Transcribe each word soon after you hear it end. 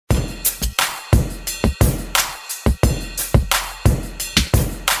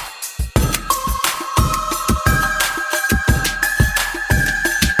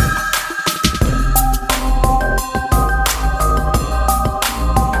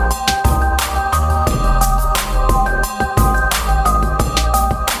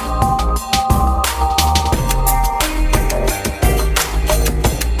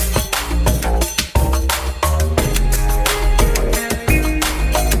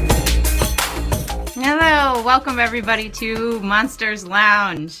Welcome everybody to Monsters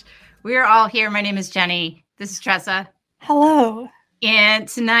Lounge. We're all here. My name is Jenny. This is Tressa. Hello. And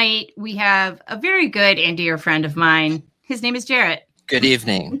tonight we have a very good and dear friend of mine. His name is Jarrett. Good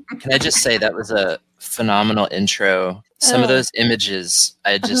evening. Can I just say that was a phenomenal intro. Some of those images,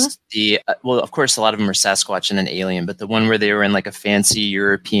 well, of course, a lot of them are Sasquatch and an alien, but the one where they were in like a fancy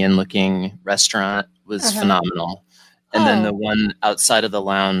European-looking restaurant was phenomenal. And then the one outside of the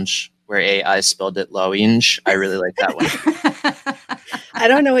lounge where AI spelled it Lounge, I really like that one. I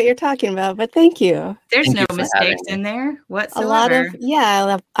don't know what you're talking about, but thank you. There's no mistakes in there whatsoever.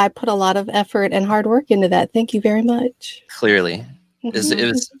 I put a lot of effort and hard work into that. Thank you very much. Clearly. It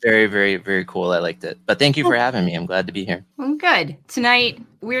was very, very, very cool. I liked it. But thank you for having me. I'm glad to be here. Well, good. Tonight,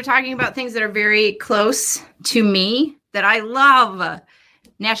 we're talking about things that are very close to me that I love.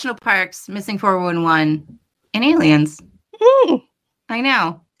 National parks, missing 411, and aliens. I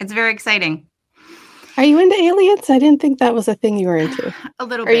know. It's very exciting. Are you into aliens? I didn't think that was a thing you were into. A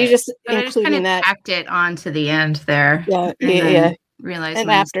little bit. Are you just including including kind of that? Tacked it on to the end there. Yeah. Realized An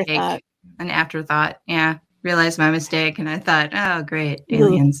my afterthought. mistake. An afterthought. Yeah. Realized my mistake, and I thought, oh, great,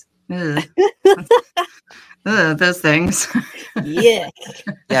 aliens. Ugh. Ugh, those things. Yeah.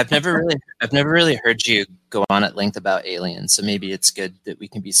 Yeah, I've never really heard you go on at length about aliens, so maybe it's good that we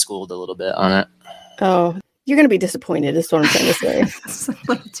can be schooled a little bit on it. Oh, you're going to be disappointed, is what I'm trying to say. It's a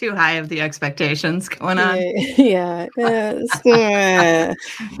little too high of the expectations going on. Yeah.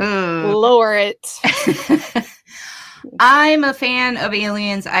 Lower it. I'm a fan of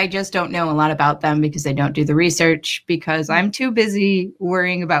aliens. I just don't know a lot about them because I don't do the research because I'm too busy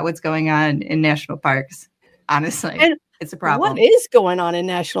worrying about what's going on in national parks. Honestly, it's a problem. What is going on in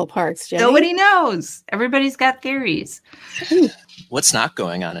national parks, Jenny? Nobody knows. Everybody's got theories. What's not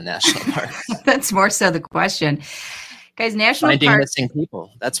going on in national parks? That's more so the question. Guys, national Finding parks... missing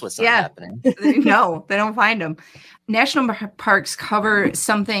people. That's what's not happening. No, they don't find them. National parks cover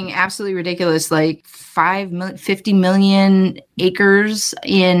something absolutely ridiculous, like 50 million acres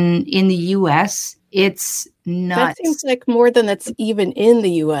in the U.S. It's nuts. That seems like more than that's even in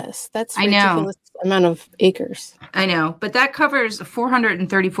the U.S. That's a ridiculous amount of acres. I know, but that covers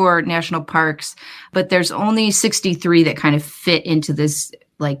 434 national parks, but there's only 63 that kind of fit into this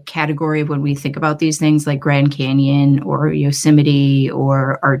like category of when we think about these things, like Grand Canyon or Yosemite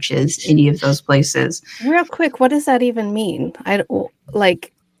or Arches, any of those places. Real quick, what does that even mean?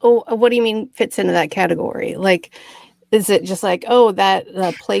 What do you mean fits into that category? Like, is it just like,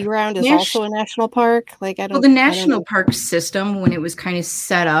 that playground is also a national park? Well, the national park system, when it was kind of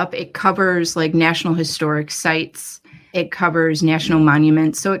set up, it covers like national historic sites. It covers national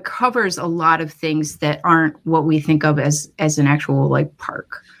monuments. So it covers a lot of things that aren't what we think of as an actual like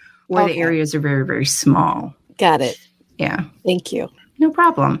park, where the areas are very, very small. Got it. Yeah. Thank you. No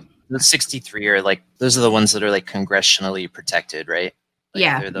problem. The 63 are like, those are the ones that are like congressionally protected, right? Like,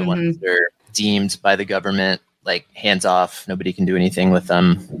 yeah. They're the ones that are deemed by the government, like hands off. Nobody can do anything with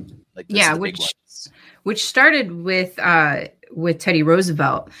them. Like, which started with Teddy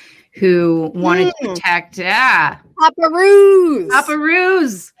Roosevelt, who wanted to protect Paparoos,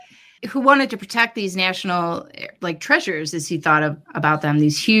 who wanted to protect these national like treasures, as he thought about them,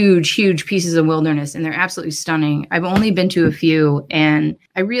 these huge pieces of wilderness, and they're absolutely stunning. I've only been to a few, and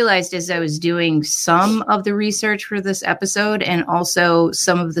I realized as I was doing some of the research for this episode and also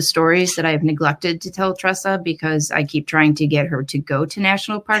some of the stories that I've neglected to tell Tressa because I keep trying to get her to go to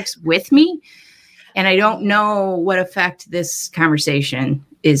national parks with me, and I don't know what effect this conversation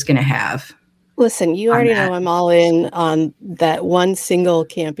is going to have. Listen, you already know I'm all in on that one single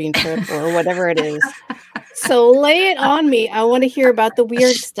camping trip or whatever it is. So lay it on me. I want to hear about the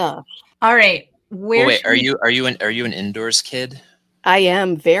weird stuff. All right. Are you an indoors kid? I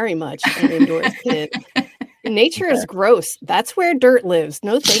am very much an indoors kid. Nature is gross. That's where dirt lives.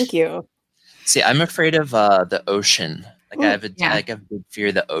 No, thank you. See, I'm afraid of the ocean. Like I have a big fear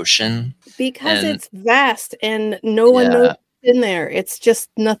of the ocean because it's vast and no one knows in there. It's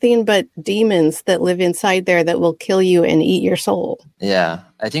just nothing but demons that live inside there that will kill you and eat your soul. Yeah,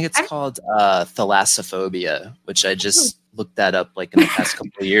 I think it's called thalassophobia, which I just looked that up like in the past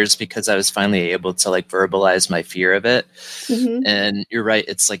couple of years because I was finally able to like verbalize my fear of it. And you're right,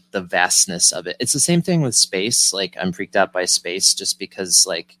 it's like the vastness of it. It's the same thing with space. Like I'm freaked out by space just because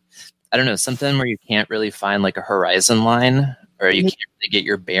like I don't know, something where you can't really find like a horizon line or you can't really get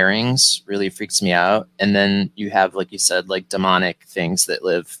your bearings really freaks me out. And then you have, like you said, like demonic things that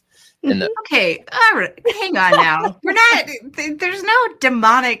live in the... Okay, all right, hang on now. We're not, there's no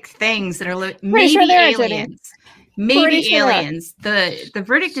demonic things that are, maybe aliens. Maybe aliens. The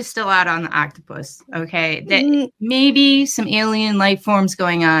verdict is still out on the octopus, okay? That maybe some alien life forms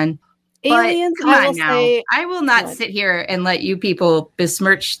going on. Aliens, come I on will now. say, I will not what? sit here and let you people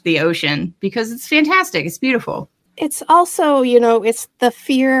besmirch the ocean because it's fantastic. It's beautiful. It's also, it's the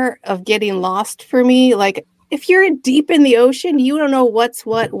fear of getting lost for me. Like, if you're deep in the ocean, you don't know what's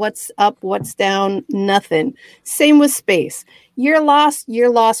what, what's up, what's down, nothing. Same with space. You're lost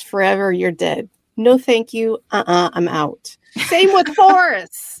forever, you're dead. No, thank you. I'm out. Same with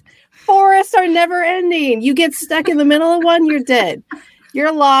forests. Forests are never ending. You get stuck in the middle of one, you're dead.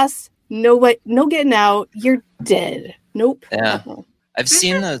 You're lost. No getting out. You're dead. Nope. Yeah. I've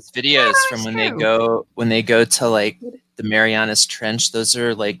seen those videos from when they go to like the Marianas Trench. Those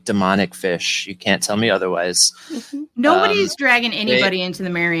are like demonic fish. You can't tell me otherwise. Mm-hmm. Nobody's dragging anybody into the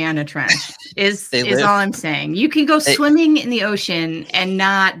Mariana Trench. Is all I'm saying. You can go swimming in the ocean and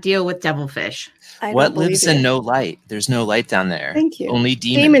not deal with devilfish. What lives in no light? There's no light down there. Thank you. Only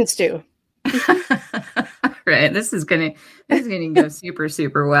demons do. Right. This is gonna go super,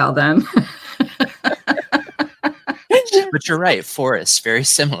 super well then. But you're right. Forests, very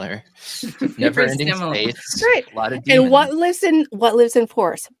similar. Never ending space. Right. A lot of demons. And what lives in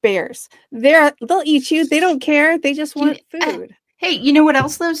forests? Bears. They'll eat you. They don't care. They just want food. Hey, you know what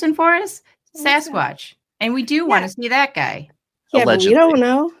else lives in forests? Sasquatch. And we do want to see that guy. Yeah, allegedly. But we don't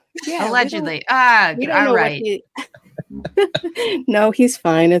know. Yeah, allegedly. We don't know right. No, he's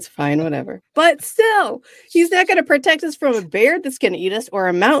fine. It's fine. Whatever. But still, he's not going to protect us from a bear that's going to eat us, or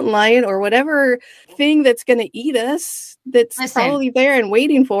a mountain lion, or whatever thing that's going to eat us. That's probably there and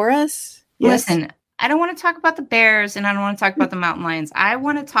waiting for us. Yes. Listen, I don't want to talk about the bears, and I don't want to talk about the mountain lions. I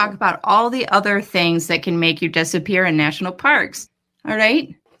want to talk about all the other things that can make you disappear in national parks. All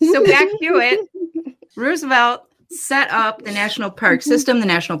right. So back to it. Roosevelt set up the national park system, the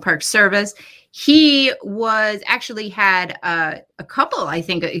National Park Service. He had a couple, I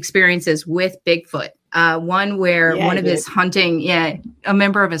think, experiences with Bigfoot. One where a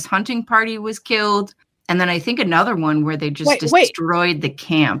member of his hunting party was killed. And then I think another one where they just destroyed the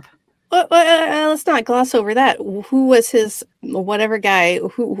camp. Let's not gloss over that. Who was his whatever guy?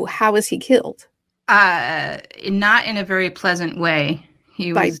 How was he killed? Not in a very pleasant way.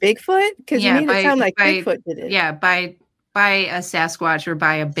 By Bigfoot? Because you made it sound like Bigfoot did it. Yeah, by a Sasquatch or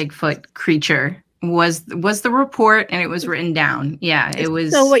by a Bigfoot creature was the report, and it was written down. Yeah, it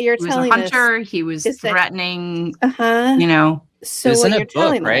was. So what you're telling us, he was a hunter. He was threatening. So it was what in you're a book,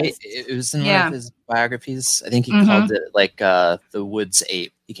 telling right? us, it was in one of his biographies. I think he called it like the woods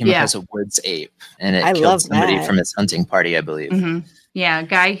ape. He came across a woods ape, and it killed somebody from his hunting party, I believe. Mm-hmm. Yeah, a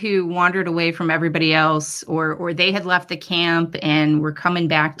guy who wandered away from everybody else, or they had left the camp and were coming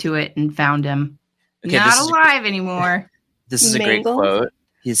back to it and found him. Okay, not alive anymore. This is a great quote.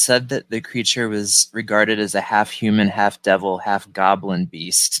 He said that the creature was regarded as a half human, half devil, half goblin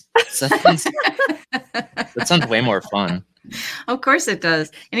beast. That sounds way more fun. Of course it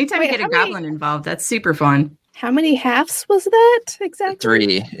does. Anytime you get a goblin involved, that's super fun. How many halves was that exactly?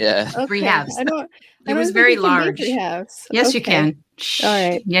 3, yeah. Okay. 3 halves. It was very large. 3 halves. Yes, you can. All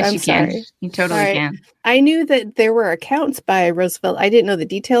right. Yes, you can. You totally can. I knew that there were accounts by Roosevelt. I didn't know the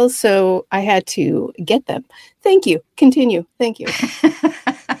details, so I had to get them. Thank you. Continue. Thank you.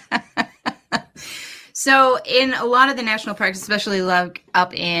 So in a lot of the national parks, especially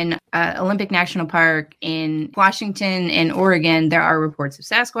up in Olympic National Park in Washington and Oregon, there are reports of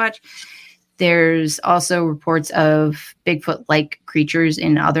Sasquatch. There's also reports of Bigfoot-like creatures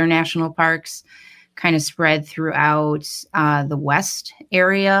in other national parks, kind of spread throughout the West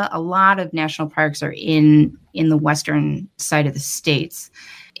area. A lot of national parks are in the western side of the states.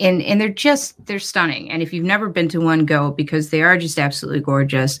 And they're stunning. And if you've never been to one, go, because they are just absolutely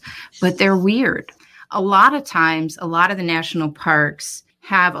gorgeous, but they're weird. A lot of times, a lot of the national parks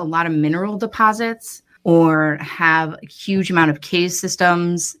have a lot of mineral deposits or have a huge amount of cave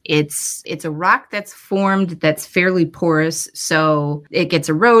systems. It's a rock that's formed that's fairly porous, so it gets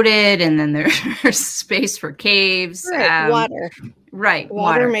eroded, and then there's space for caves. Right, water. Right,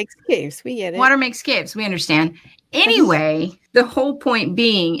 water makes caves. We get it. Water makes caves. We understand. Anyway, the whole point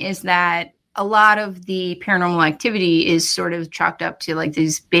being is that a lot of the paranormal activity is sort of chalked up to like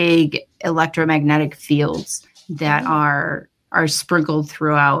these big electromagnetic fields that are sprinkled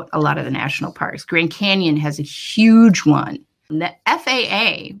throughout a lot of the national parks. Grand Canyon has a huge one. The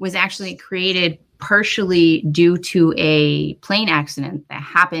FAA was actually created partially due to a plane accident that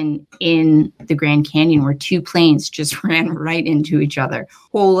happened in the Grand Canyon where 2 planes just ran right into each other.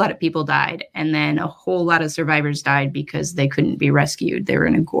 A whole lot of people died, and then a whole lot of survivors died because they couldn't be rescued. They were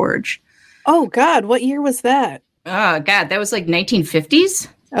in a gorge. Oh, God. What year was that? Oh, God. That was like 1950s.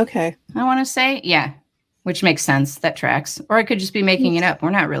 Okay. I want to say. Yeah. Which makes sense. That tracks. Or I could just be making it up. We're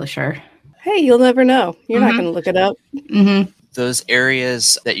not really sure. Hey, you'll never know. You're not going to look it up. Mm-hmm. those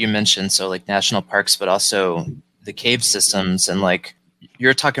areas that you mentioned, so like national parks, but also the cave systems, and like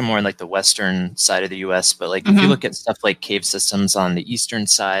you're talking more in like the western side of the US, but like if you look at stuff like cave systems on the eastern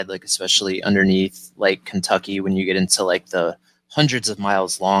side, like especially underneath like Kentucky, when you get into like the hundreds of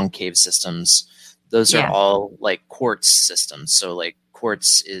miles long cave systems, those are all like quartz systems. So like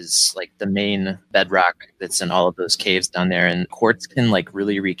quartz is like the main bedrock that's in all of those caves down there, and quartz can like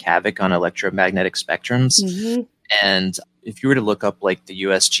really wreak havoc on electromagnetic spectrums. And if you were to look up like the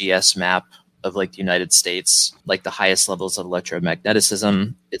USGS map of like the United States, like the highest levels of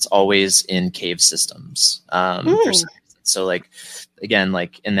electromagnetism, it's always in cave systems. So like, again,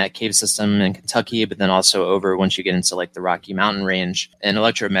 like in that cave system in Kentucky, but then also over once you get into like the Rocky Mountain range, and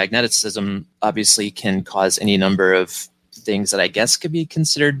electromagnetism obviously can cause any number of things that I guess could be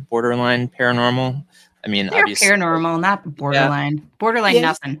considered borderline paranormal. I mean, they're obviously paranormal, not borderline. Borderline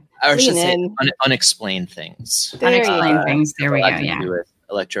nothing. I should say unexplained things. Unexplained things. There we go. Yeah. With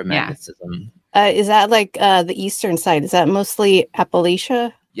electromagnetism. Is that like the eastern side? Is that mostly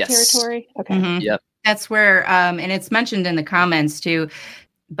Appalachia territory? Okay. Yep. That's where, and it's mentioned in the comments too.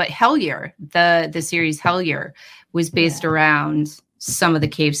 But Hellier, the series Hellier, was based around some of the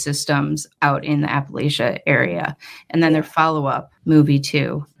cave systems out in the Appalachia area, and then their follow-up movie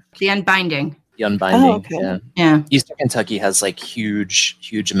too, The Unbinding. The Unbinding. Oh, okay. Yeah. Eastern Kentucky has like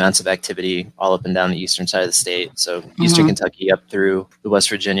huge amounts of activity all up and down the eastern side of the state. So Eastern Kentucky up through the West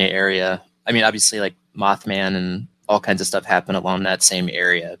Virginia area. I mean, obviously like Mothman and all kinds of stuff happen along that same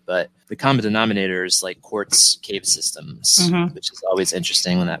area, but the common denominator is like quartz cave systems, which is always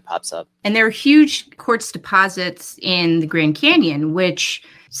interesting when that pops up. And there are huge quartz deposits in the Grand Canyon, which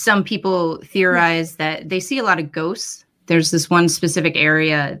some people theorize that they see a lot of ghosts. There's this one specific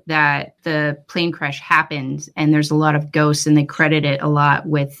area that the plane crash happened, and there's a lot of ghosts, and they credit it a lot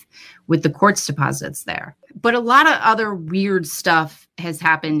with the quartz deposits there. But a lot of other weird stuff has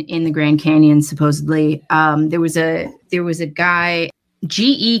happened in the Grand Canyon, supposedly. There was a guy,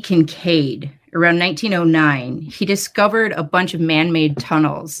 G.E. Kincaid, around 1909. He discovered a bunch of man-made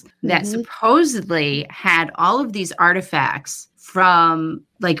tunnels that supposedly had all of these artifacts from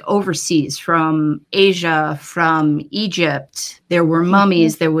like overseas, from Asia, from Egypt. There were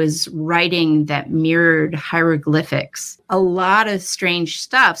mummies. There was writing that mirrored hieroglyphics, a lot of strange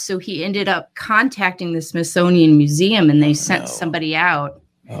stuff. So he ended up contacting the Smithsonian Museum, and they sent somebody out.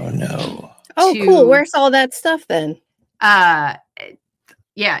 Oh, no. Oh, cool. Where's all that stuff then?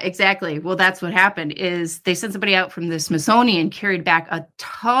 Yeah, exactly. Well, that's what happened is they sent somebody out from the Smithsonian, carried back a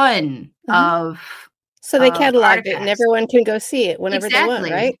ton of so they cataloged it, and everyone can go see it whenever they want,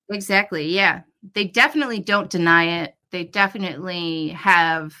 right? Exactly. Yeah. They definitely don't deny it. They definitely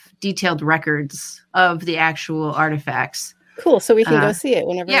have detailed records of the actual artifacts. Cool. So we can go see it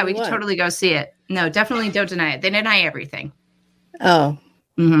whenever we want. Yeah, we can totally go see it. No, definitely don't deny it. They deny everything. Oh,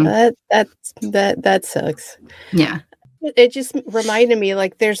 that sucks. Yeah. It just reminded me,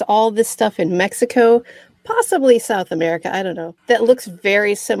 like, there's all this stuff in Mexico, possibly South America, I don't know, that looks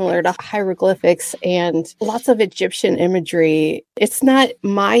very similar to hieroglyphics and lots of Egyptian imagery. It's not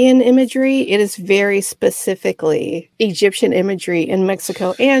Mayan imagery. It is very specifically Egyptian imagery in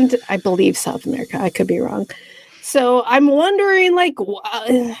Mexico and I believe South America. I could be wrong. So I'm wondering, like,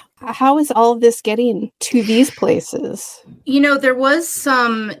 how is all of this getting to these places? You know, there was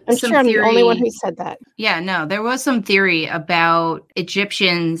some sure I'm theory. The only one who said that. Yeah, no, there was some theory about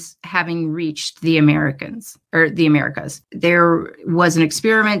Egyptians having reached the Americans or the Americas. There was an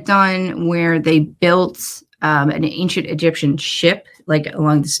experiment done where they built an ancient Egyptian ship, like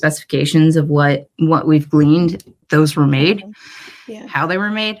along the specifications of what we've gleaned, those were made. How they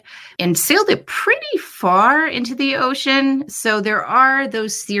were made, and sailed it pretty far into the ocean. So there are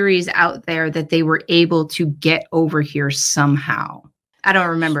those theories out there that they were able to get over here somehow. I don't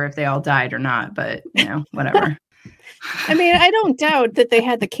remember if they all died or not, but you know, whatever. I mean, I don't doubt that they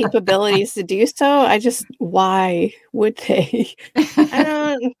had the capabilities to do so. Why would they?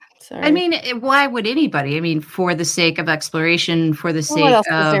 Sorry. I mean, why would anybody? I mean, for the sake of exploration, for the sake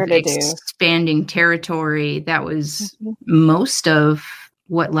of expanding territory, that was most of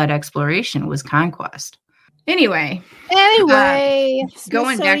what led exploration was conquest. Anyway,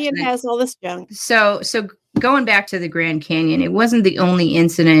 going back to has all this junk. So going back to the Grand Canyon, it wasn't the only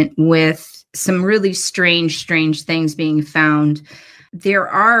incident with some really strange things being found. There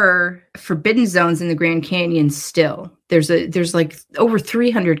are forbidden zones in the Grand Canyon still. There's like over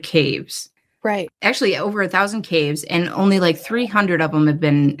 300 caves. Right. Actually, over 1,000 caves, and only like 300 of them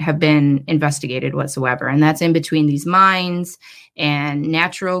have been investigated whatsoever. And that's in between these mines and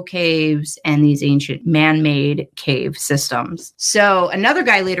natural caves and these ancient man-made cave systems. So another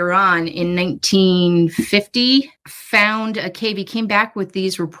guy later on in 1950, found a cave. He came back with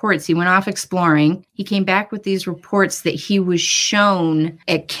these reports. He went off exploring. He came back with these reports that he was shown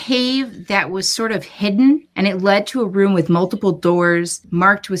a cave that was sort of hidden, and it led to a room with multiple doors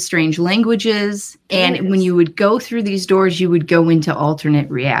marked with strange languages. And when you would go through these doors, you would go into alternate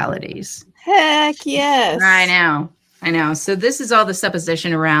realities. Heck yes. I know. So this is all the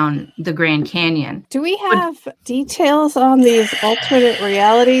supposition around the Grand Canyon. Do we have details on these alternate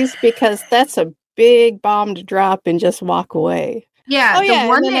realities? Because that's a big bomb to drop and just walk away. Yeah. Oh,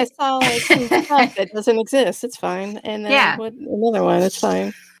 yeah. And then I saw like some stuff that doesn't exist. It's fine. And then another one. It's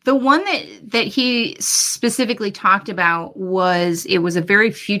fine. The one that he specifically talked about was it was a very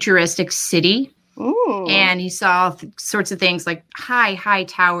futuristic city. Ooh. And he saw sorts of things like high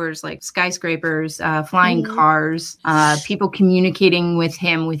towers, like skyscrapers, flying cars, people communicating with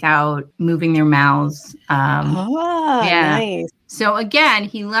him without moving their mouths. Nice. So again,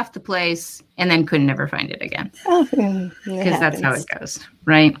 he left the place and then couldn't ever find it again. Because that's how it goes,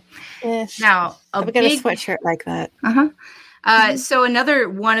 right? Now, I've got a sweatshirt like that. So another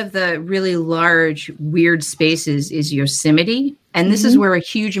one of the really large, weird spaces is Yosemite. And this is where a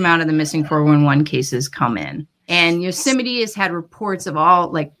huge amount of the missing 411 cases come in. And Yosemite has had reports of all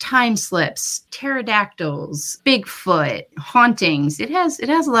like time slips, pterodactyls, Bigfoot, hauntings. It has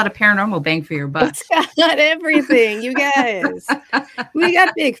a lot of paranormal bang for your buck. It's got everything, you guys. We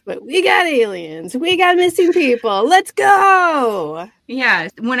got Bigfoot, we got aliens, we got missing people. Let's go. Yeah.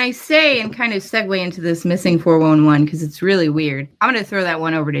 When I say and kind of segue into this missing 411, because it's really weird, I'm going to throw that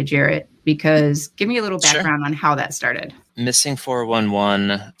one over to Jarrett, because give me a little background on how that started. Missing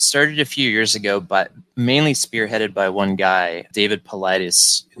 411 started a few years ago, but mainly spearheaded by one guy, David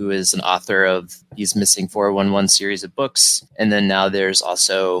Paulides, who is an author of these Missing 411 series of books. And then now there's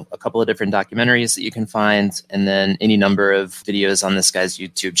also a couple of different documentaries that you can find, and then any number of videos on this guy's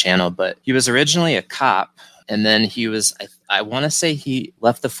YouTube channel. But he was originally a cop, and then he was, I want to say he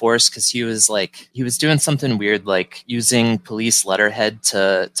left the force because he was doing something weird, like using police letterhead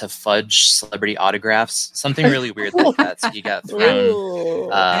to fudge celebrity autographs, something really weird like that. So he got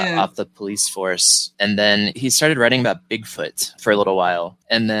thrown off the police force. And then he started writing about Bigfoot for a little while.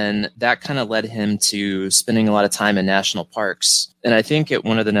 And then that kind of led him to spending a lot of time in national parks. And I think at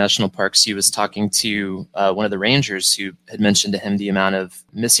one of the national parks, he was talking to one of the rangers who had mentioned to him the amount of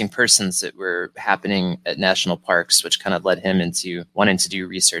missing persons that were happening at national parks, which kind of led him into wanting to do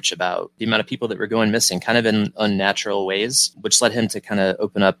research about the amount of people that were going missing kind of in unnatural ways, which led him to kind of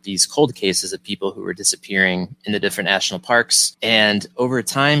open up these cold cases of people who were disappearing in the different national parks. And over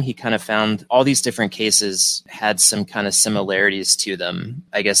time, he kind of found all these different cases had some kind of similarities to them.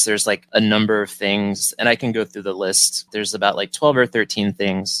 I guess there's like a number of things, and I can go through the list. There's about like 12 or 13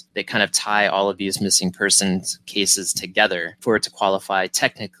 things that kind of tie all of these missing persons cases together for it to qualify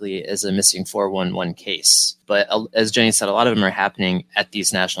technically as a missing 411 case. But as Jenny said, a lot of them are happening at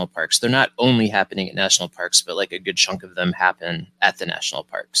these national parks. They're not only happening at national parks, but like a good chunk of them happen at the national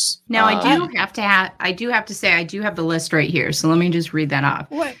parks. Now, I do have to say I do have the list right here. So let me just read that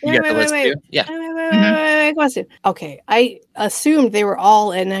off. Wait. Yeah. Wait, question. Okay, I assumed they were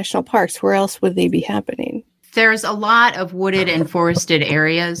all at national parks. Where else would they be happening? There's a lot of wooded and forested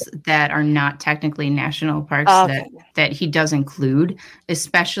areas that are not technically national parks that he does include,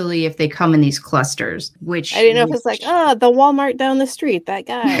 especially if they come in these clusters, which I didn't know if it's like, the Walmart down the street, that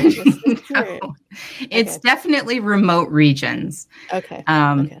guy. No, it's definitely remote regions. Okay.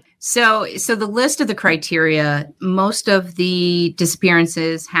 So the list of the criteria, most of the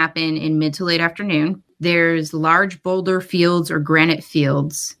disappearances happen in mid to late afternoon. There's large boulder fields or granite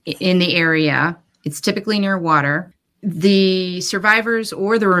fields in the area. It's typically near water. The survivors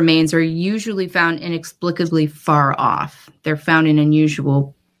or the remains are usually found inexplicably far off. They're found in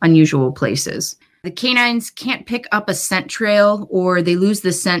unusual places. The canines can't pick up a scent trail, or they lose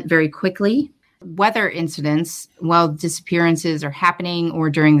the scent very quickly. Weather incidents while disappearances are happening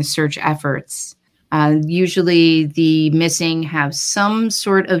or during the search efforts. Usually the missing have some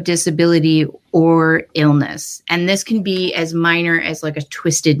sort of disability or illness. And this can be as minor as like a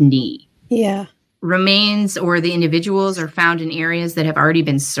twisted knee. Yeah. Remains or the individuals are found in areas that have already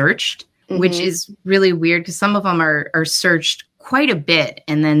been searched, which is really weird because some of them are searched quite a bit,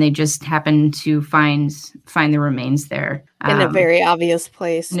 and then they just happen to find the remains there. In a very obvious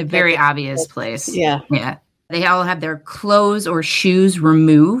place. Yeah. They all have their clothes or shoes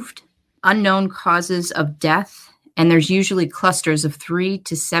removed, unknown causes of death, and there's usually clusters of 3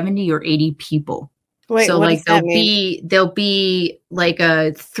 to 70 or 80 people. Wait, so what like does that mean? there'll be like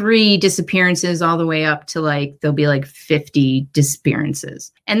 3 disappearances all the way up to there'll be like 50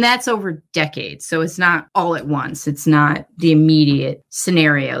 disappearances. And that's over decades. So it's not all at once. It's not the immediate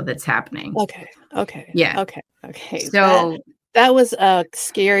scenario that's happening. Okay. Okay. Yeah. Okay. So that was a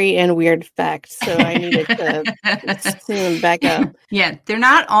scary and weird fact. So I needed to tune back up. Yeah, they're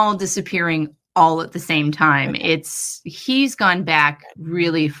not all disappearing all at the same time. Okay. He's gone back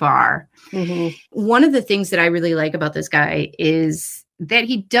really far. Mm-hmm. One of the things that I really like about this guy is that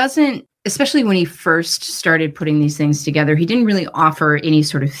he doesn't, especially when he first started putting these things together, he didn't really offer any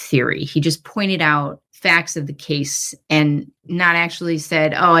sort of theory. He just pointed out facts of the case and not actually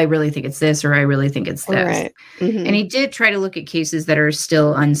said, oh, I really think it's this, or I really think it's this. Right. Mm-hmm. And he did try to look at cases that are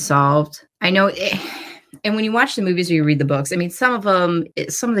still unsolved. I know and when you watch the movies or you read the books, I mean, some of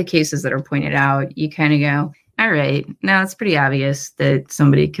the cases that are pointed out, you kind of go, all right, now it's pretty obvious that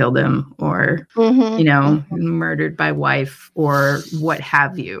somebody killed him or, murdered by wife or what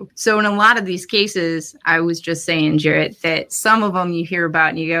have you. So in a lot of these cases, I was just saying, Jarrett, that some of them you hear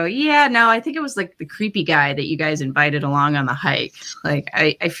about and you go, yeah, no, I think it was like the creepy guy that you guys invited along on the hike. Like,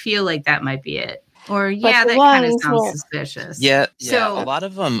 I feel like that might be it. Or, yeah, that kind of sounds suspicious. Yeah. So a lot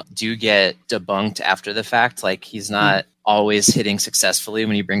of them do get debunked after the fact. Like, he's not always hitting successfully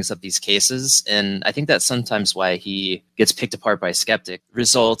when he brings up these cases. And I think that's sometimes why he gets picked apart by skeptic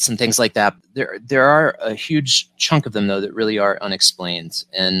results and things like that. There are a huge chunk of them, though, that really are unexplained.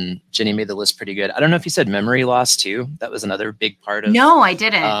 And Jenny made the list pretty good. I don't know if you said memory loss, too. That was another big part of... No, I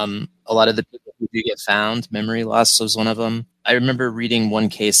didn't. A lot of the people who do get found, memory loss was one of them. I remember reading one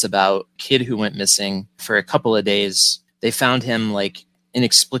case about a kid who went missing for a couple of days. They found him like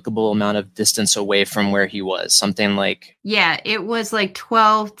inexplicable amount of distance away from where he was. Something like... Yeah, it was like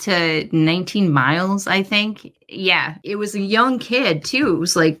 12 to 19 miles, I think. Yeah, it was a young kid, too. It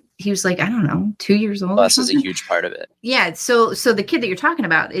was like, he was like, I don't know, 2 years old. Bus is a huge part of it. Yeah, so the kid that you're talking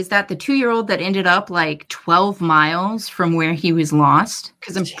about, is that the 2-year-old that ended up like 12 miles from where he was lost?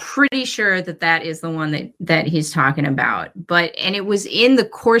 Because I'm pretty sure that is the one that he's talking about. And it was in the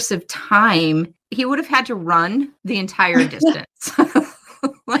course of time, he would have had to run the entire distance.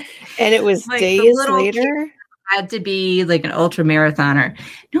 And it was like days later? Had to be like an ultra marathoner.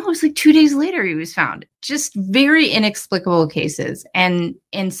 No, it was like 2 days later he was found. Just very inexplicable cases. And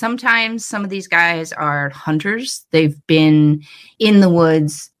sometimes some of these guys are hunters. They've been in the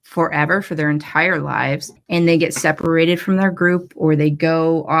woods forever, for their entire lives, and they get separated from their group, or they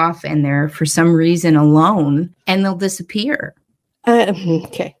go off and they're for some reason alone and they'll disappear.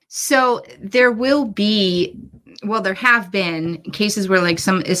 Okay. So there have been cases where, like,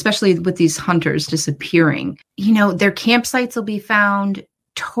 especially with these hunters disappearing, their campsites will be found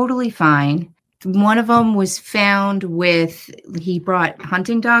totally fine. One of them was found he brought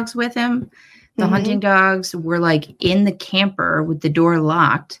hunting dogs with him. The hunting dogs were like in the camper with the door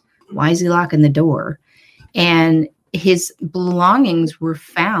locked. Why is he locking the door? And his belongings were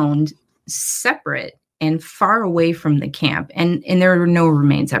found separate and far away from the camp. And there were no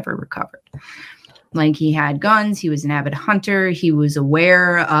remains ever recovered. Like, he had guns. He was an avid hunter. He was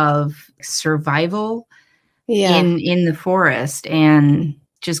aware of survival in the forest, and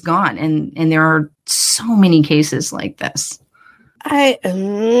just gone. And there are so many cases like this. I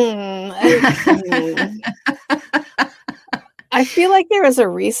feel like there was a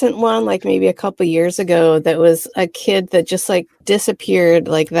recent one, like maybe a couple years ago, that was a kid that just like disappeared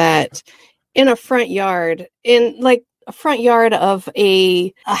like that in a front yard, a front yard of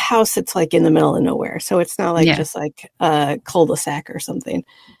a house that's like in the middle of nowhere. So it's not like just like a cul-de-sac or something.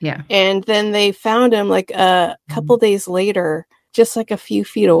 Yeah. And then they found him like a couple days later, just like a few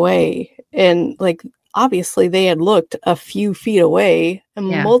feet away. And like, obviously they had looked a few feet away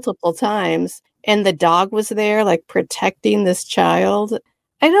multiple times. And the dog was there, like, protecting this child.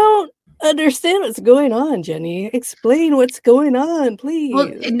 I don't understand what's going on, Jenny. Explain what's going on, please.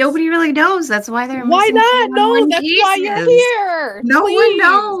 Well, nobody really knows. That's why they're Why not? No, that's why you're here. No one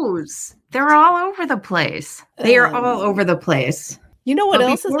knows. They're all over the place. They are all over the place. You know what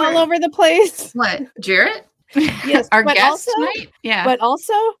else is all over the place? What, Jarrett? Yes, our guest tonight? Yeah. But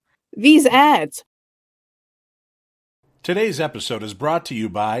also these ads. Today's episode is brought to you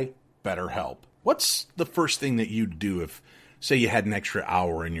by BetterHelp. What's the first thing that you'd do if, say, you had an extra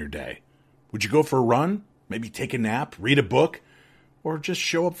hour in your day? Would you go for a run? Maybe take a nap, read a book, or just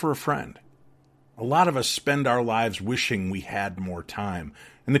show up for a friend? A lot of us spend our lives wishing we had more time.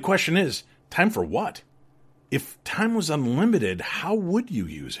 And the question is, time for what? If time was unlimited, how would you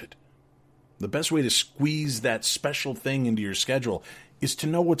use it? The best way to squeeze that special thing into your schedule is to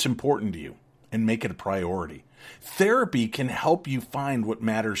know what's important to you and make it a priority. Therapy can help you find what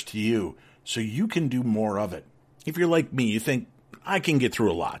matters to you, so you can do more of it. If you're like me, you think, I can get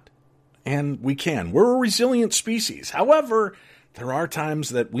through a lot. And we can. We're a resilient species. However, there are times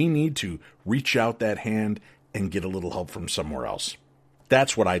that we need to reach out that hand and get a little help from somewhere else.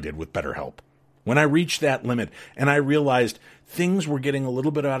 That's what I did with BetterHelp. When I reached that limit and I realized things were getting a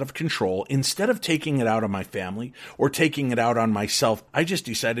little bit out of control, instead of taking it out on my family or taking it out on myself, I just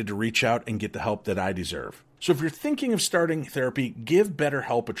decided to reach out and get the help that I deserve. So if you're thinking of starting therapy, give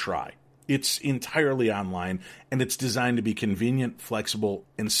BetterHelp a try. It's entirely online, and it's designed to be convenient, flexible,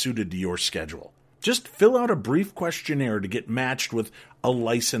 and suited to your schedule. Just fill out a brief questionnaire to get matched with a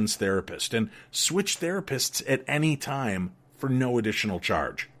licensed therapist and switch therapists at any time for no additional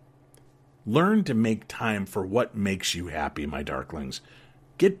charge. Learn to make time for what makes you happy, my darklings.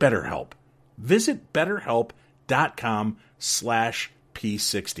 Get BetterHelp. Visit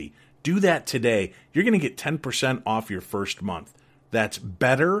BetterHelp.com/P60. Do that today. You're going to get 10% off your first month. That's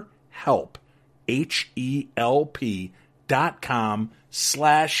BetterHelp,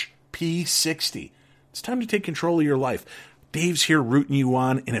 HELP.com/P60. It's time to take control of your life. Dave's here rooting you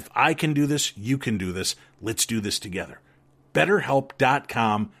on, and if I can do this, you can do this. Let's do this together.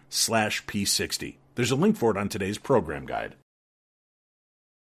 BetterHelp.com/P60. There's a link for it on today's program guide.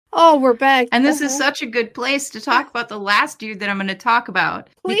 Oh, we're back. And this is such a good place to talk about the last dude that I'm going to talk about.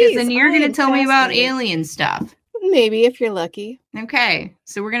 Please, because then you're going to tell me about fascinated. alien stuff. Maybe if you're lucky. Okay.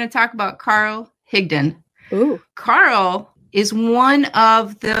 So we're going to talk about Carl Higdon. Ooh. Carl is one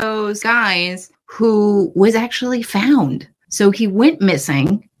of those guys who was actually found. So he went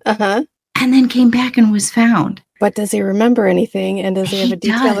missing Uh-huh. and then came back and was found. But does he remember anything? And does he have He a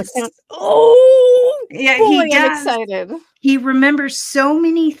detailed does. account? Oh, Yeah, boy, he I'm does. excited. He remembers so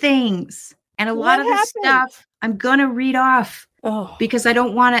many things. And a lot What of this happened? stuff I'm going to read off Oh, because I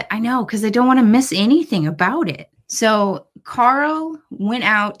don't want to, because I don't want to miss anything about it. So Carl went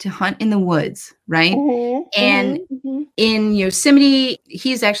out to hunt in the woods, right? Mhm, And mhm. in Yosemite,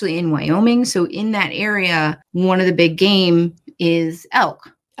 he's actually in Wyoming. So in that area, one of the big game is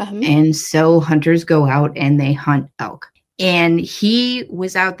elk. And so hunters go out and they hunt elk. And he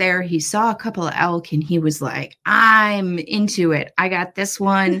was out there. He saw a couple of elk and he was like, I'm into it. I got this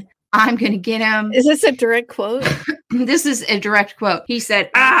one. I'm going to get him. Is this a direct quote? This is a direct quote. He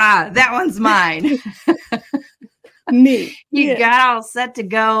said, that one's mine. Neat. He Yeah. got all set to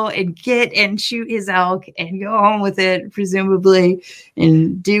go and get and shoot his elk and go home with it, presumably,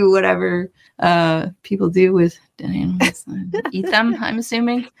 and do whatever people do with dead animals. Eat them, I'm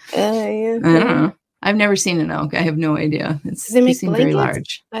assuming. Yeah. I don't know. I've never seen an elk. I have no idea. Do they They make seem very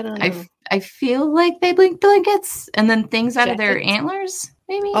blankets? large. I don't know. I feel like they make blankets and then things out of their Jackets? antlers,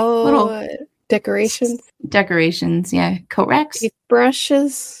 maybe. Oh, Little decorations, decorations. Yeah, coat racks.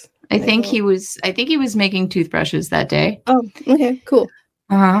 brushes. I think he was making toothbrushes that day. Oh, okay, cool.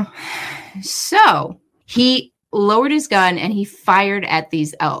 So he lowered his gun and he fired at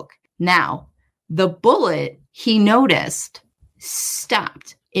these elk. Now, the bullet he noticed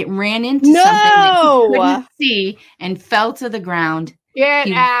stopped. It ran into something that he couldn't see and fell to the ground. Get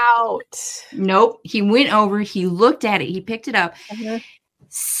out. Nope. He went over, he looked at it, he picked it up, Uh-huh.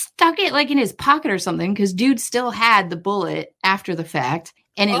 stuck it like in his pocket or something, because dude still had the bullet after the fact.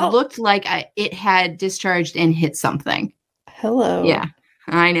 And it looked like it had discharged and hit something. Hello. Yeah,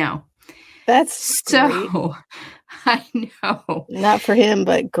 I know. That's great. So, I know. Not for him,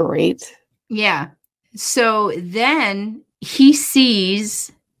 but great. Yeah. So then he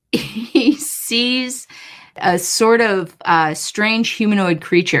sees a sort of strange humanoid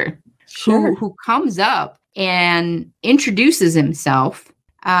creature who comes up and introduces himself.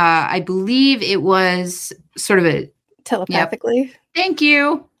 I believe it was sort of a Telepathically. Yep. Thank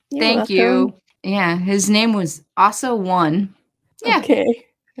you. You're Thank welcome. you. Yeah, his name was Also One. Yeah. Okay.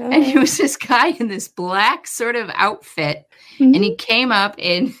 And he was this guy in this black sort of outfit. Mhm. And he came up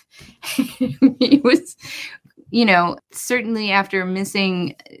and he was, certainly after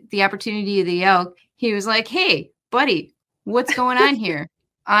missing the opportunity of the elk, he was like, hey, buddy, what's going on here?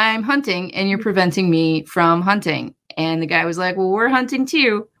 I'm hunting and you're preventing me from hunting. And the guy was like, well, we're hunting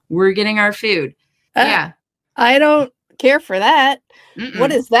too. We're getting our food. Yeah. I don't care for that. Mm-mm.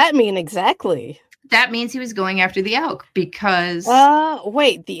 What does that mean exactly? That means he was going after the elk because...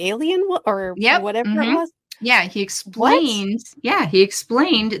 wait, the alien or whatever it was? Yeah, he explained. Yeah, he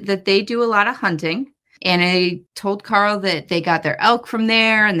explained that they do a lot of hunting. And I told Carl that they got their elk from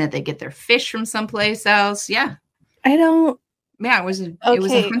there and that they get their fish from someplace else. Yeah. I don't... Yeah, it was a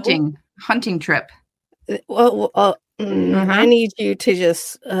hunting trip. I need you to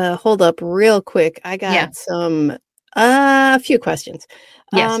just hold up real quick. I got a few questions.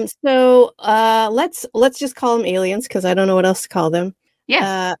 Yes. So let's just call them aliens because I don't know what else to call them.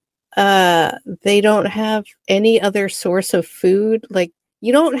 Yes. They don't have any other source of food. Like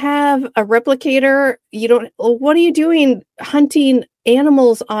you don't have a replicator. You don't. What are you doing hunting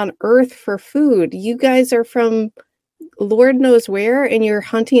animals on Earth for food? You guys are from Lord knows where, and you're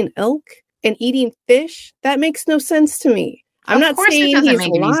hunting elk. and eating fish? That makes no sense to me. I'm not saying he's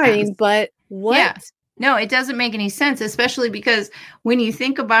lying, but what? Yeah. No, it doesn't make any sense, especially because when you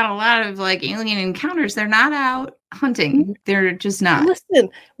think about a lot of like alien encounters, they're not out hunting. They're just not. Listen,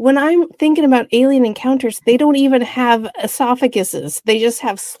 when I'm thinking about alien encounters, they don't even have esophaguses. They just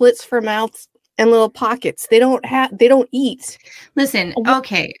have slits for mouths and little pockets. They don't eat. Listen,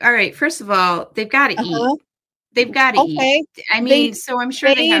 okay. All right. First of all, they've got to eat. They've got to eat. I mean, so I'm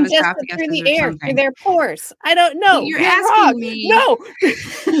sure they have esophaguses through the air, something. through their pores. I don't know. You're asking wrong. me. No.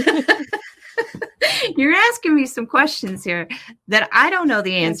 You're asking me some questions here that I don't know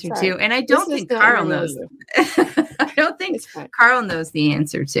the answer to, and I don't think Carl knows. I don't think Carl knows the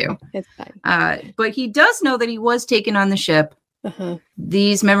answer to. It's fine. But he does know that he was taken on the ship.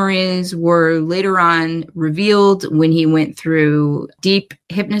 These memories were later on revealed when he went through deep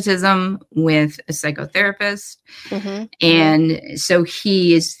hypnotism with a psychotherapist. And so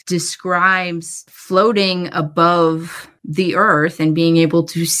he describes floating above the earth and being able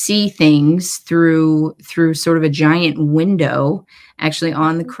to see things through sort of a giant window actually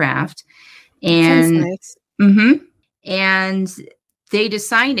on the craft. And nice. And they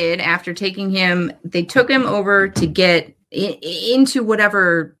decided after taking him, they took him over to get into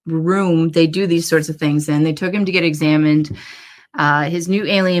whatever room they do these sorts of things in. They took him to get examined. His new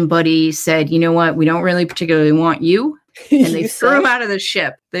alien buddy said, you know what, we don't really particularly want you. And they threw him out of the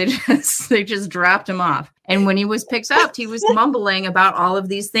ship. They just dropped him off. And when he was picked up, he was mumbling about all of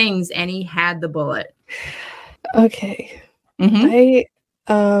these things, and he had the bullet. Okay. Okay.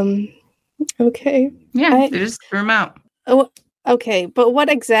 Yeah, they just threw him out. Oh, okay. But what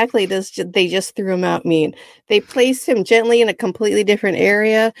exactly does they just threw him out mean? They placed him gently in a completely different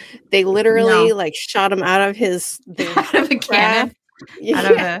area. They literally shot him out of out of a cannon. Out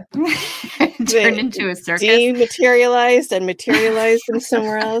of a turned into a circus. Dematerialized and materialized him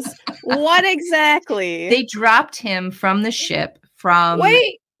somewhere else. What exactly? They dropped him from the ship from a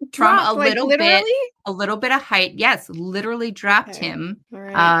little bit of height. Yes, literally dropped him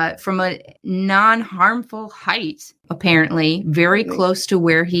from a non-harmful height, apparently, very close to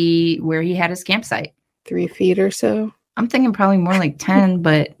where he had his campsite. 3 feet or so. I'm thinking probably more like 10,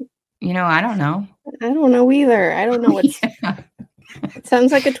 but I don't know. I don't know either. I don't know what's It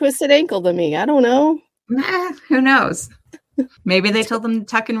sounds like a twisted ankle to me. I don't know. Who knows? Maybe they told them to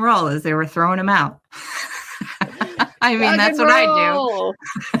tuck and roll as they were throwing him out. I mean, that's what I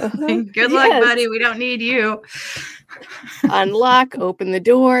do. Good luck, buddy. We don't need you. Unlock, open the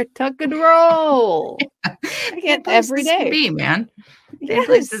door, tuck and roll. I get every day. Be, man.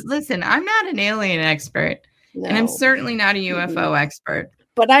 Yes. Listen, I'm not an alien expert, and I'm certainly not a UFO expert.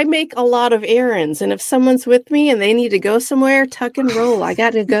 But I make a lot of errands, and if someone's with me and they need to go somewhere, tuck and roll. I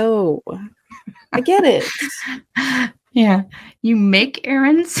got to go. I get it. Yeah. You make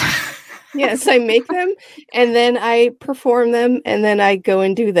errands? Yes, I make them, and then I perform them, and then I go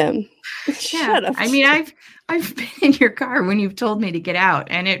and do them. Shut up. I mean, I've been in your car when you've told me to get out,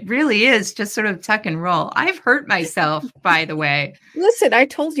 and it really is just sort of tuck and roll. I've hurt myself, by the way. Listen, I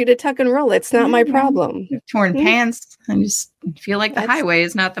told you to tuck and roll. It's not my problem. Torn pants. I just feel like the highway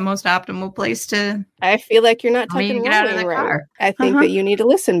is not the most optimal place to. I feel like you're not tucking and rolling out of the car. I think that you need to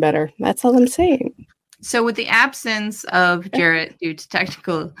listen better. That's all I'm saying. So with the absence of Jarrett due to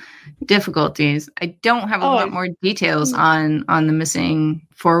technical difficulties, I don't have a lot more details on the missing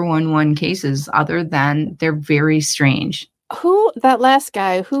 411 cases other than they're very strange. That last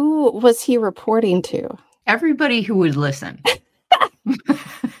guy, who was he reporting to? Everybody who would listen.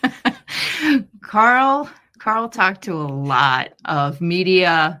 Carl talked to a lot of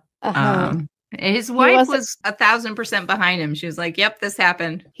media. His wife was 1,000% behind him. She was like, yep, this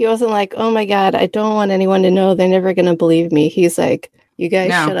happened. He wasn't like, oh my God, I don't want anyone to know. They're never going to believe me. He's like, you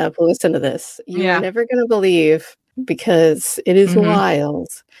guys shut up and listen to this. You're never going to believe because it is wild.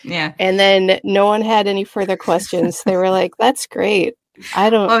 Yeah. And then no one had any further questions. They were like, that's great. I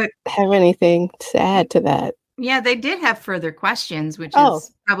don't have anything to add to that. Yeah, they did have further questions, which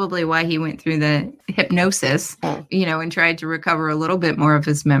is probably why he went through the hypnosis, and tried to recover a little bit more of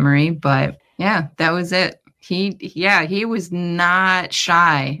his memory. But yeah, that was it. He was not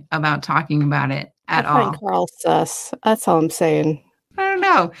shy about talking about it at all. I find Carl sus. That's all I'm saying. I don't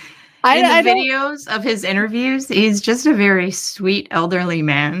know. In the videos of his interviews, he's just a very sweet elderly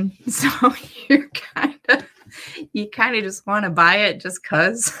man. So you kind of just want to buy it just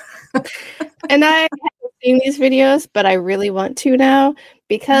cause. And I haven't seen these videos, but I really want to now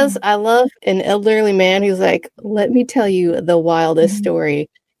because I love an elderly man who's like, let me tell you the wildest story.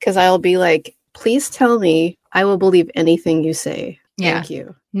 Because I'll be like, please tell me. I will believe anything you say. Thank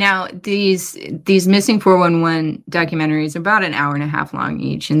you. Now, these Missing 411 documentaries are about an hour and a half long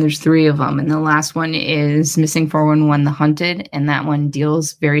each, and there's 3 of them. And the last one is Missing 411: The Hunted, and that one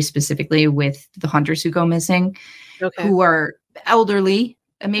deals very specifically with the hunters who go missing, who are elderly,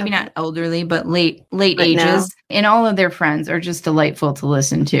 maybe not elderly, but late ages, now. And all of their friends are just delightful to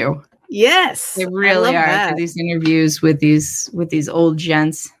listen to. Yes, they really are. These interviews with these old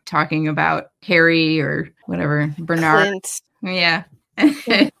gents talking about Harry or whatever, Bernard. Clint. Yeah.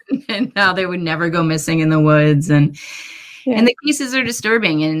 And how they would never go missing in the woods. And the cases are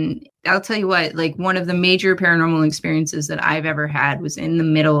disturbing. And I'll tell you what, like one of the major paranormal experiences that I've ever had was in the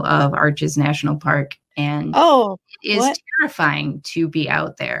middle of Arches National Park. And it is terrifying to be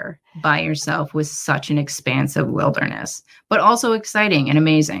out there by yourself with such an expansive wilderness, but also exciting and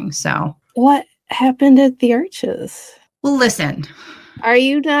amazing. So what happened at the Arches? Well, listen. Are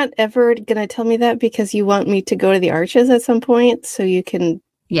you not ever going to tell me that because you want me to go to the Arches at some point so you can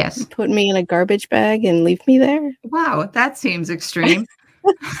put me in a garbage bag and leave me there? Wow, that seems extreme.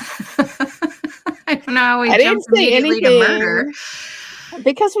 I don't know how we jumped immediately to murder.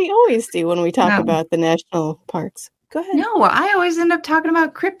 Because we always do when we talk about the national parks. Go ahead. No, I always end up talking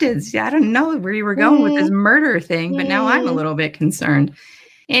about cryptids. I don't know where you were going with this murder thing, but now I'm a little bit concerned.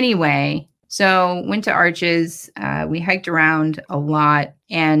 Anyway, so went to Arches. We hiked around a lot.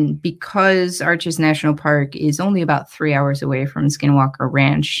 And because Arches National Park is only about 3 hours away from Skinwalker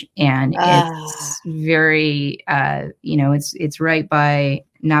Ranch, and it's very, it's right by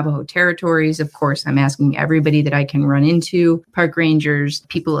Navajo territories. Of course, I'm asking everybody that I can run into, park rangers,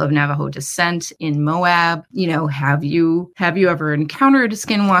 people of Navajo descent in Moab, have you ever encountered a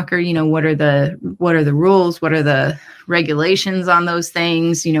skinwalker? What are the rules? What are the regulations on those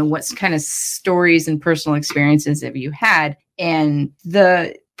things? What kind of stories and personal experiences have you had? And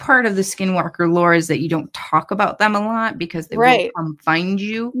the part of the skinwalker lore is that you don't talk about them a lot because they will come find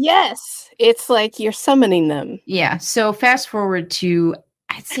you. Yes. It's like you're summoning them. Yeah. So fast forward to,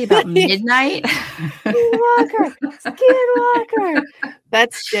 I'd say about midnight. Skinwalker.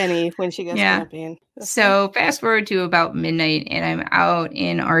 That's Jenny when she goes camping. So fast forward to about midnight, and I'm out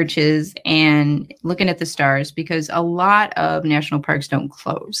in Arches and looking at the stars because a lot of national parks don't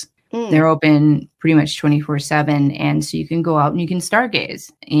close. They're open pretty much 24/7. And so you can go out and you can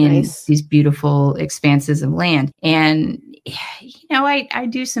stargaze in these beautiful expanses of land. And, I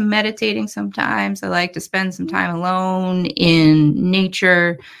do some meditating sometimes. I like to spend some time alone in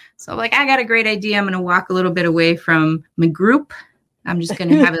nature. So I got a great idea. I'm going to walk a little bit away from my group. I'm just going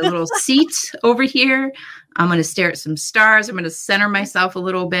to have a little seat over here. I'm going to stare at some stars. I'm going to center myself a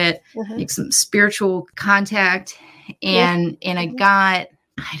little bit, make some spiritual contact. And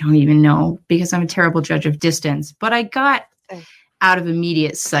I don't even know because I'm a terrible judge of distance, but I got out of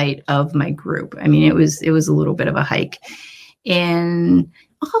immediate sight of my group. I mean, it was a little bit of a hike, and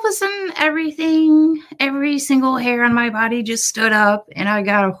all of a sudden every single hair on my body just stood up, and I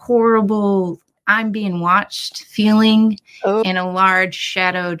got a horrible, I'm being watched feeling, and a large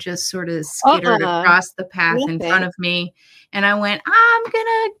shadow just sort of skittered across the path in front of me. And I went, I'm going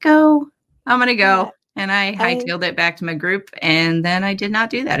to go. And I hightailed it back to my group, and then I did not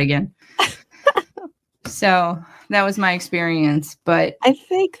do that again. So that was my experience. But I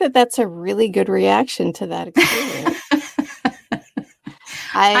think that's a really good reaction to that experience.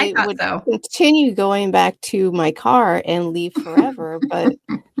 I would continue going back to my car and leave forever, but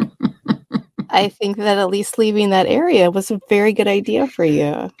I think that at least leaving that area was a very good idea for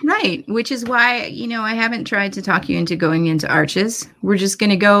you. Right. Which is why, I haven't tried to talk you into going into Arches. We're just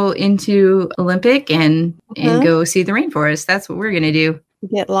going to go into Olympic and go see the rainforest. That's what we're going to do.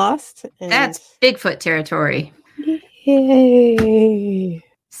 Get lost. That's Bigfoot territory. Yay.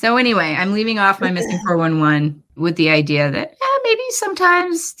 So anyway, I'm leaving off my Missing 411 with the idea that maybe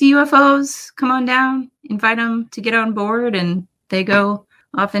sometimes the UFOs come on down, invite them to get on board, and they go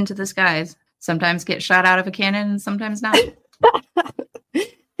off into the skies. Sometimes get shot out of a cannon and sometimes not.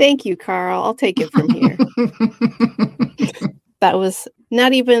 Thank you, Carl. I'll take it from here. That was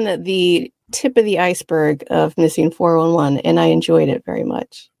not even the tip of the iceberg of Missing 411, and I enjoyed it very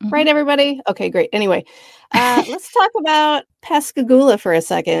much. Right, everybody? Okay, great. Anyway, let's talk about Pascagoula for a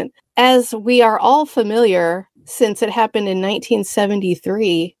second. As we are all familiar, since it happened in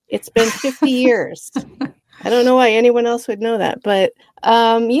 1973, it's been 50 years. I don't know why anyone else would know that, but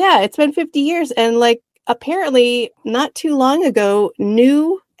it's been 50 years. And apparently not too long ago,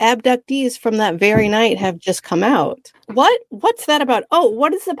 new abductees from that very night have just come out. What's that about? Oh,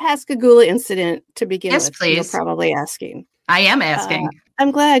 what is the Pascagoula incident to begin with? Please. You're probably asking. I am asking.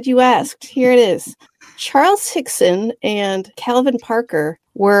 I'm glad you asked. Here it is. Charles Hickson and Calvin Parker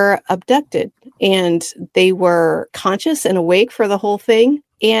were abducted, and they were conscious and awake for the whole thing.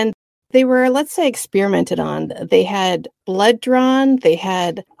 And they were, let's say, experimented on. They had blood drawn. They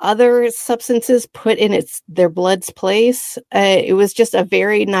had other substances put in their blood's place. It was just a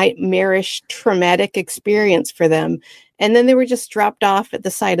very nightmarish, traumatic experience for them. And then they were just dropped off at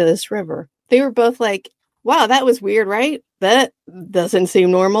the side of this river. They were both like, wow, that was weird, right? That doesn't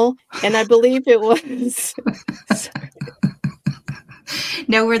seem normal. And I believe it was.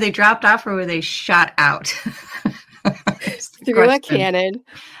 No, were they dropped off or were they shot out? Through a cannon.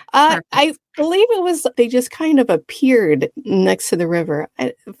 I believe it was, they just kind of appeared next to the river.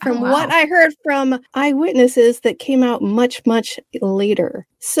 From what I heard from eyewitnesses that came out much, much later.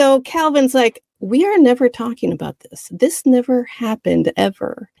 So Calvin's like, we are never talking about this. This never happened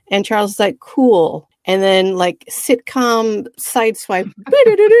ever. And Charles is like, cool. And then like sitcom sideswipe,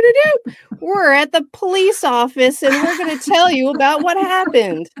 we're at the police office and we're going to tell you about what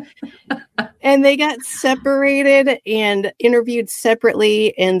happened. And they got separated and interviewed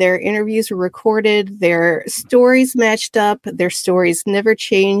separately, and their interviews were recorded. Their stories matched up. Their stories never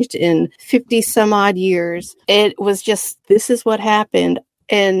changed in 50 some odd years. It was just, this is what happened.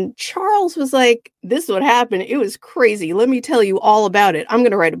 And Charles was like, this is what happened. It was crazy. Let me tell you all about it. I'm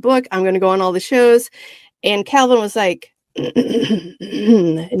going to write a book. I'm going to go on all the shows. And Calvin was like, nothing.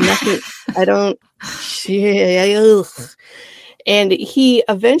 I don't. And he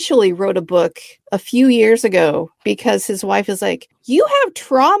eventually wrote a book a few years ago because his wife is like, you have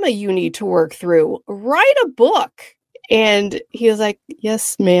trauma you need to work through. Write a book. And he was like,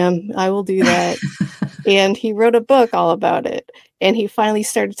 yes, ma'am, I will do that. And he wrote a book all about it. And he finally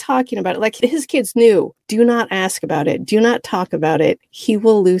started talking about it. Like his kids knew, do not ask about it. Do not talk about it. He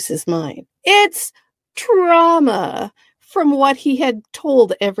will lose his mind. It's trauma from what he had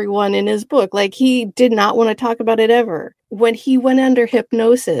told everyone in his book. Like he did not want to talk about it ever. When he went under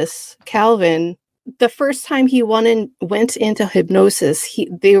hypnosis, Calvin, the first time he went into hypnosis,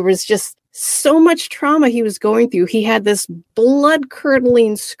 there was just so much trauma he was going through. He had this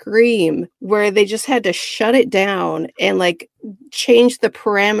blood-curdling scream where they just had to shut it down and like change the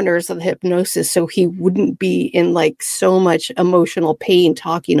parameters of the hypnosis so he wouldn't be in like so much emotional pain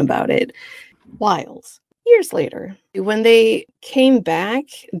talking about it. Wild. Years later, when they came back,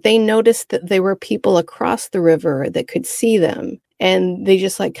 they noticed that there were people across the river that could see them, and they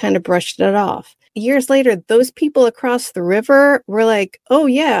just like kind of brushed it off. Years later, those people across the river were like, oh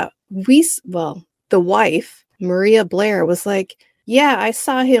yeah, the wife, Maria Blair, was like, yeah, I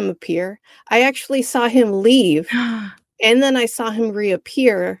saw him appear. I actually saw him leave. And then I saw him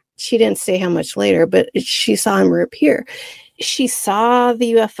reappear. She didn't say how much later, but she saw him reappear. She saw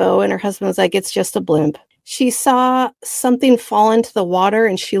the UFO and her husband was like, it's just a blimp. She saw something fall into the water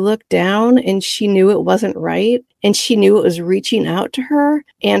and she looked down and she knew it wasn't right. And she knew it was reaching out to her.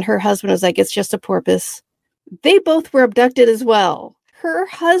 And her husband was like, it's just a porpoise. They both were abducted as well. Her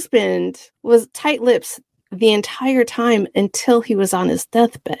husband was tight-lipped the entire time until he was on his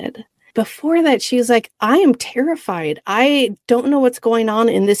deathbed. Before that, she was like, I am terrified. I don't know what's going on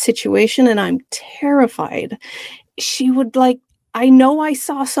in this situation, and I'm terrified. She would like, I know I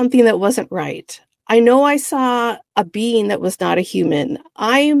saw something that wasn't right. I know I saw a being that was not a human.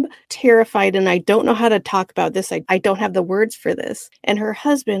 I'm terrified and I don't know how to talk about this. I don't have the words for this. And her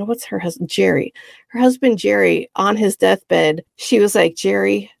husband, what's her husband? Jerry. Her husband, Jerry, on his deathbed, she was like,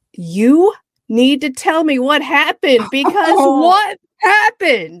 Jerry, you need to tell me what happened because what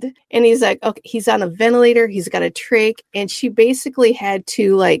happened? And he's like, okay, he's on a ventilator. He's got a trach. And she basically had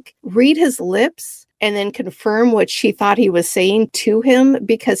to like read his lips and then confirm what she thought he was saying to him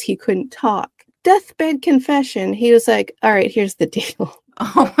because he couldn't talk. Deathbed confession. He was like, all right, here's the deal.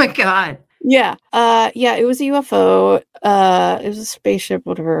 Oh my God. Yeah. It was a UFO. It was a spaceship,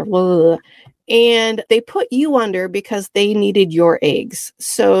 whatever. Blah. And they put you under because they needed your eggs.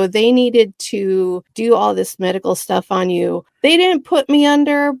 So they needed to do all this medical stuff on you. They didn't put me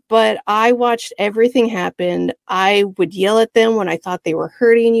under, but I watched everything happen. I would yell at them when I thought they were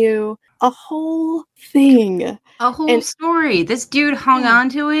hurting you. A whole thing. A whole story. This dude hung on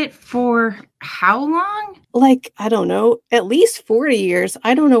to it for how long? Like, I don't know, at least 40 years.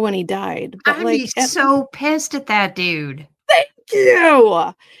 I don't know when he died. But I'd be so pissed at that dude. Thank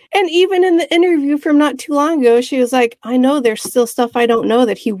you. And even in the interview from not too long ago, she was like, I know there's still stuff I don't know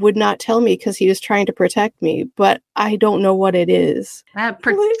that he would not tell me because he was trying to protect me, but I don't know what it is.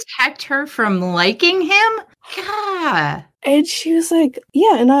 Protect her from liking him? God. And she was like,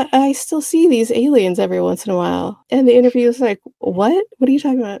 yeah, and I still see these aliens every once in a while. And the interview was like, what? What are you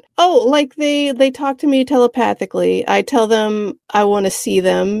talking about? Oh, like they talk to me telepathically. I tell them I want to see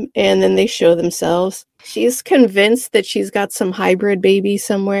them, and then they show themselves. She's convinced that she's got some hybrid baby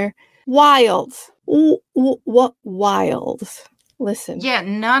somewhere. Wild. What wild? Listen. Yeah,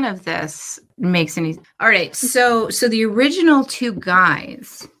 none of this makes any. All right, so the original two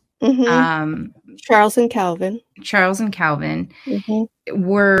guys, Charles and Calvin,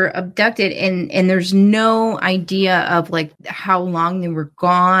 were abducted, and there's no idea of like how long they were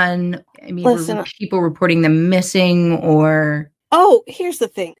gone. I mean, were people reporting them missing or? Oh, here's the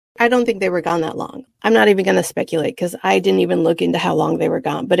thing. I don't think they were gone that long. I'm not even going to speculate because I didn't even look into how long they were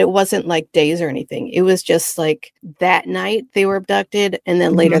gone, but it wasn't like days or anything. It was just like that night they were abducted and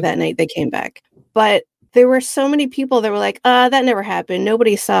then later that night they came back. But there were so many people that were like, that never happened.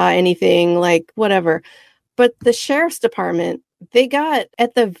 Nobody saw anything, like whatever. But the sheriff's department, they got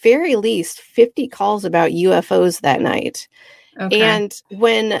at the very least 50 calls about UFOs that night. Okay. And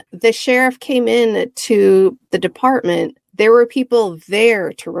when the sheriff came in to the department, there were people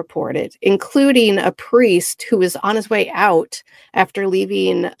there to report it, including a priest who was on his way out after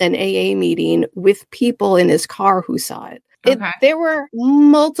leaving an AA meeting with people in his car who saw it. Okay. There were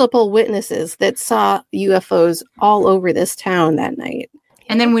multiple witnesses that saw UFOs all over this town that night.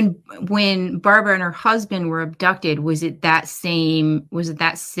 And then when Barbara and her husband were abducted, was it that same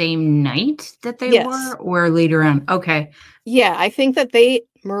night that they were, or later on? Okay. Yeah, I think that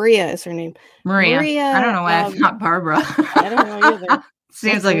Maria is her name. Maria. I don't know why it's not Barbara. I don't know either.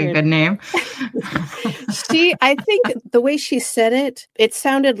 Seems like a good name. I think the way she said it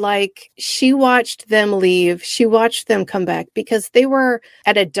sounded like she watched them leave. She watched them come back because they were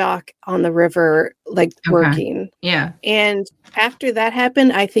at a dock on the river, like working. Yeah. And after that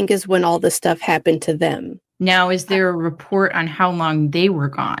happened, I think is when all the stuff happened to them. Now, is there a report on how long they were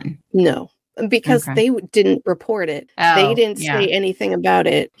gone? No. Because they didn't report it. They didn't say anything about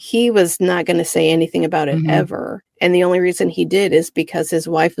it. He was not going to say anything about it ever. And the only reason he did is because his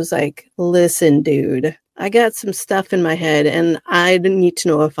wife was like, listen, dude, I got some stuff in my head and I need to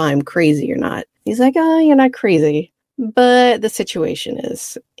know if I'm crazy or not. He's like, oh, you're not crazy. But the situation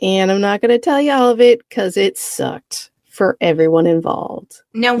is, and I'm not going to tell you all of it because it sucked for everyone involved.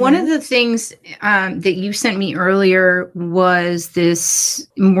 Now, one of the things that you sent me earlier was this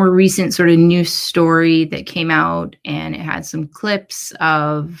more recent sort of news story that came out, and it had some clips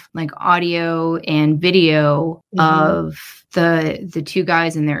of like audio and video of the two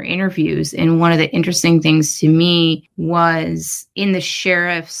guys in their interviews. And one of the interesting things to me was in the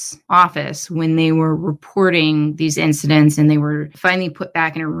sheriff's office when they were reporting these incidents and they were finally put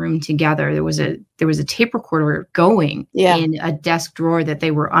back in a room together, there was a tape recorder going in a desk drawer that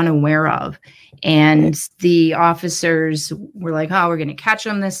they were unaware of. And the officers were like, oh, we're going to catch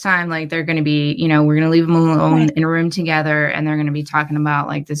them this time. Like they're going to be, we're going to leave them alone in a room together. And they're going to be talking about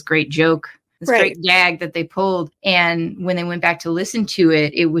like this great joke, this great gag that they pulled. And when they went back to listen to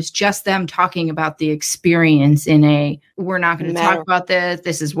it, it was just them talking about the experience we're not going to talk about this.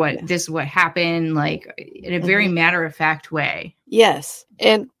 This is what happened, like in a very matter-of-fact way. Yes.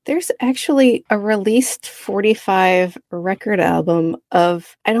 And there's actually a released 45 record album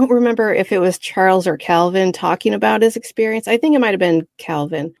of, I don't remember if it was Charles or Calvin talking about his experience. I think it might have been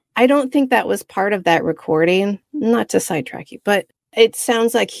Calvin. I don't think that was part of that recording, not to sidetrack you, but it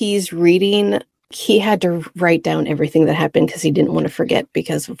sounds like he's reading. He had to write down everything that happened because he didn't want to forget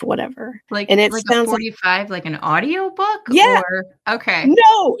because of whatever. And it sounds a 45, like an audio book? Yeah. Okay.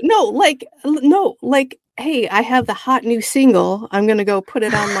 No, hey, I have the hot new single. I'm going to go put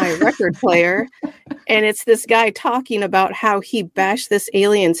it on my record player. And it's this guy talking about how he bashed this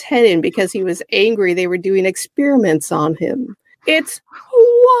alien's head in because he was angry they were doing experiments on him. It's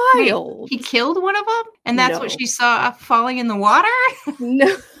wild. Wait, he killed one of them? And that's what she saw falling in the water?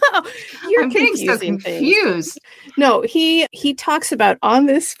 No. I'm getting so confused. No, he talks about, on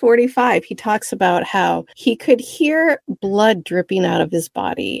this 45, he talks about how he could hear blood dripping out of his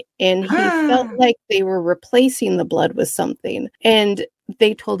body. And he felt like they were replacing the blood with something. And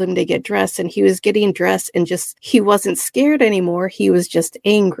they told him to get dressed, and he was getting dressed and he wasn't scared anymore. He was just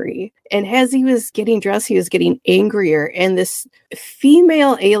angry. And as he was getting dressed, he was getting angrier. And this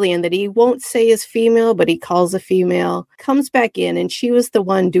female alien that he won't say is female, but he calls a female, comes back in, and she was the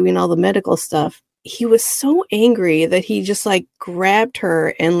one doing all the medical stuff. He was so angry that he just like grabbed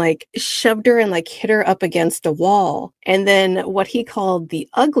her and like shoved her and like hit her up against a wall. And then what he called the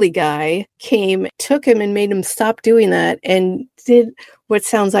ugly guy came, took him and made him stop doing that and did what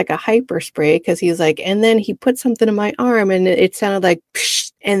sounds like a hyper spray, because he's like, and then he put something in my arm and it sounded like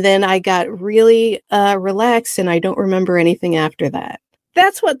psh, and then I got really relaxed and I don't remember anything after that.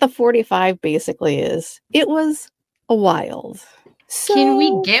 That's what the 45 basically is. It was a wild. So, can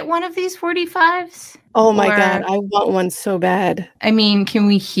we get one of these 45s? Oh my God, I want one so bad. I mean, can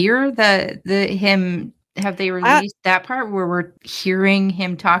we hear him? Have they released that part where we're hearing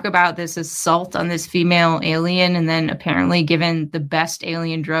him talk about this assault on this female alien and then apparently given the best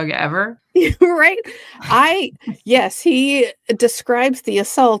alien drug ever? Right? Yes, he describes the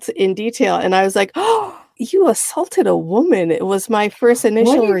assault in detail. And I was like, oh, you assaulted a woman. It was my first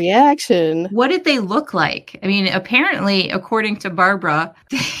initial reaction. What did they look like? I mean, apparently, according to Barbara,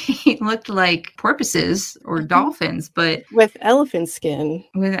 they looked like porpoises or dolphins, but with elephant skin.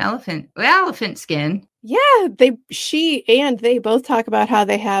 With elephant skin. Yeah, she and they both talk about how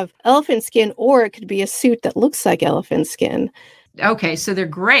they have elephant skin, or it could be a suit that looks like elephant skin. Okay, so they're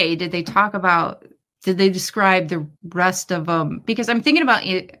gray. Did they describe the rest of them? Because I'm thinking about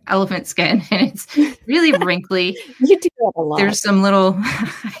elephant skin and it's really wrinkly. You do that a lot. There's some little,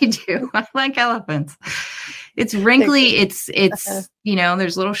 I do. I like elephants. It's wrinkly. It's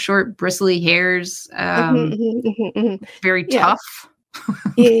there's little short bristly hairs. Very tough.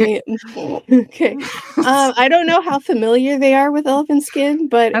 Yeah. Okay. I don't know how familiar they are with elephant skin,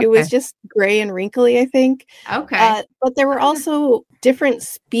 but it was just gray and wrinkly, I think. Okay. But there were also different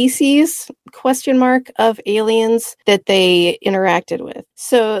species, of aliens that they interacted with.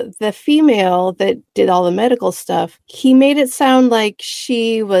 So the female that did all the medical stuff, he made it sound like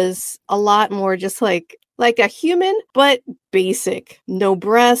she was a lot more just like a human, but basic. No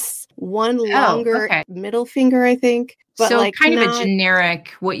breasts, one longer middle finger, I think. But so kind of a generic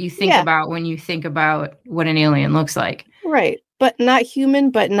what you think about when you think about what an alien looks like. Right. But not human,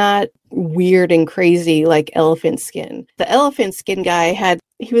 but not weird and crazy like elephant skin. The elephant skin guy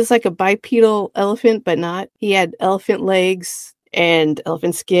he was like a bipedal elephant, but not. He had elephant legs and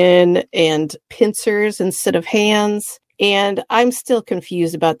elephant skin and pincers instead of hands. And I'm still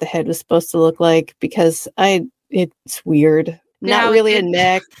confused about the head was supposed to look like because it's weird. Not really a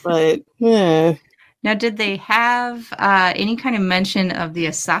neck, but Now, did they have any kind of mention of the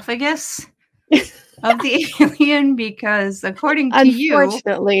esophagus of the alien? Because according to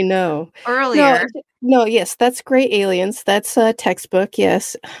unfortunately, no. Earlier. No, yes, that's Great Aliens. That's a textbook,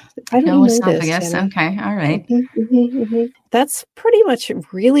 yes. I don't know esophagus. This, okay, all right. That's pretty much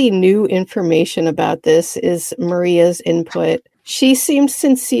really new information about this is Maria's input. She seems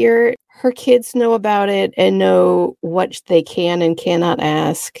sincere. Her kids know about it and know what they can and cannot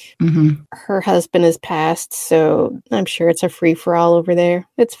ask. Mm-hmm. Her husband is passed, so I'm sure it's a free-for-all over there.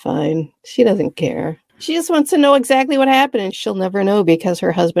 It's fine. She doesn't care. She just wants to know exactly what happened, and she'll never know because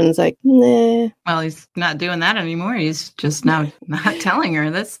her husband's like, nah. Well, he's not doing that anymore. He's just now not telling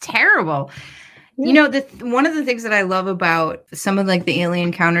her. That's terrible. Yeah. You know, one of the things that I love about some of like the alien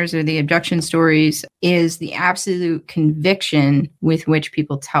encounters or the abduction stories is the absolute conviction with which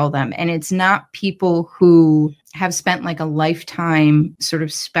people tell them. And it's not people who have spent like a lifetime sort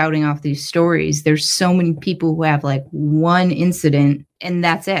of spouting off these stories. There's so many people who have like one incident and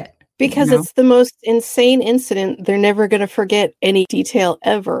that's it. Because it's the most insane incident. They're never going to forget any detail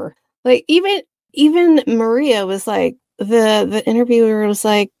ever. Like even Maria was like, the interviewer was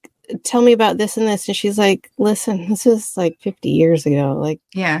like, tell me about this and this. And she's like, listen, this is like 50 years ago. Like,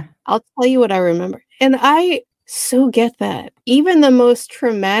 yeah, I'll tell you what I remember. And I so get that. Even the most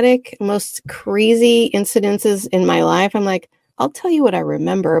traumatic, most crazy incidences in my life, I'm like, I'll tell you what I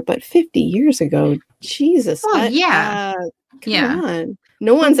remember. But 50 years ago, Jesus. Oh, yeah. Come on.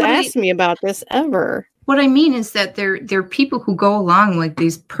 No one's asked me about this ever. What I mean is that there are people who go along like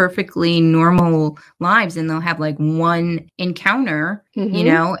these perfectly normal lives and they'll have like one encounter, you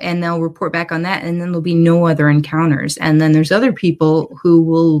know, and they'll report back on that and then there'll be no other encounters. And then there's other people who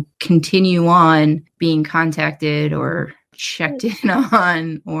will continue on being contacted or checked in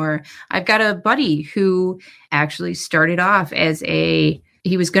on, or I've got a buddy who actually started off as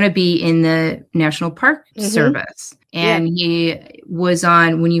he was going to be in the National Park Service. And he was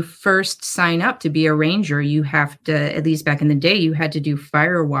on, when you first sign up to be a ranger, you have to, at least back in the day, you had to do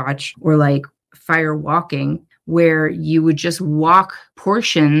fire watch or like fire walking, where you would just walk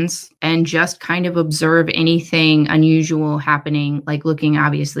portions and just kind of observe anything unusual happening, like looking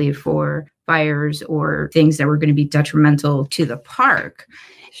obviously for fires or things that were going to be detrimental to the park.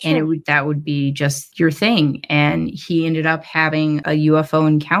 Sure. And that would be just your thing. And he ended up having a UFO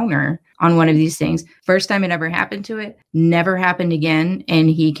encounter on one of these things. First time it ever happened to it, never happened again. And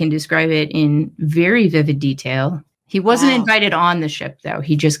he can describe it in very vivid detail. He wasn't invited on the ship, though.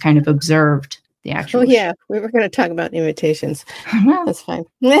 He just kind of observed the actual ship. We were going to talk about invitations. That's fine.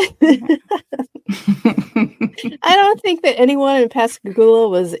 I don't think that anyone in Pascagoula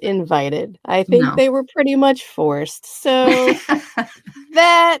was invited. I think they were pretty much forced. So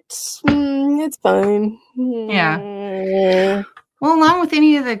that, it's fine. Yeah. Well, along with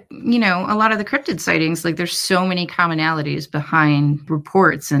any of the, a lot of the cryptid sightings, like there's so many commonalities behind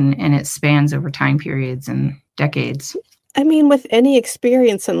reports and it spans over time periods and decades. I mean, with any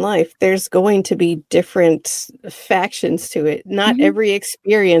experience in life, there's going to be different factions to it. Not every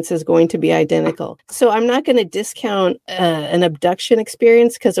experience is going to be identical. So I'm not going to discount an abduction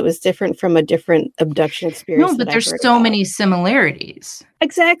experience because it was different from a different abduction experience. No, but there's so many similarities.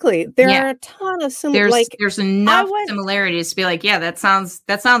 Exactly. There are a ton of similarities. There's enough similarities to be like, yeah, that sounds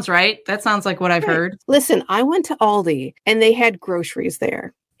right. That sounds like what I've heard. Listen, I went to Aldi and they had groceries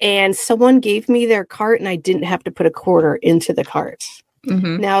there. And someone gave me their cart and I didn't have to put a quarter into the cart.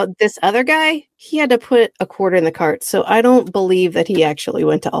 Now, this other guy, he had to put a quarter in the cart. So I don't believe that he actually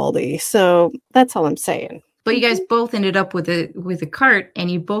went to Aldi. So that's all I'm saying. But you guys both ended up with a cart,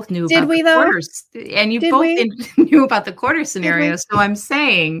 and you both knew about the though? quarters, and you knew about the quarter scenario. So I'm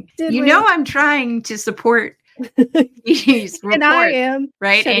saying, I'm trying to support these reports, and I am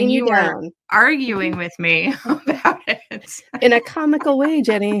right, and you down. Are arguing with me about it in a comical way,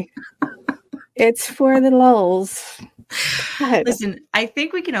 Jenny. It's for the lulz. Listen, I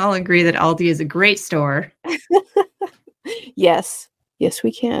think we can all agree that Aldi is a great store. Yes,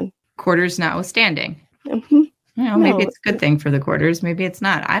 we can. Quarters notwithstanding. Maybe it's a good thing for the quarters. Maybe it's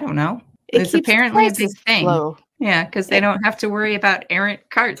not. I don't know. It's apparently a big thing. Low. Yeah, because they don't have to worry about errant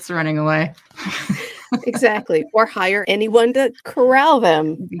carts running away. Exactly. Or hire anyone to corral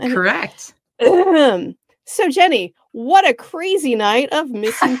them. Correct. So, Jenny, what a crazy night of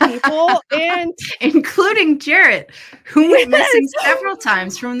missing people, and including Jarrett, who went missing several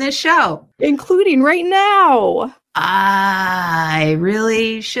times from this show. Including right now. I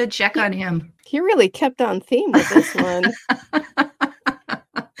really should check on him. He really kept on theme with this one.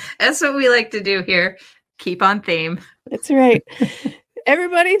 That's what we like to do here. Keep on theme. That's right.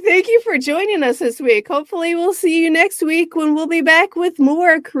 Everybody, thank you for joining us this week. Hopefully we'll see you next week when we'll be back with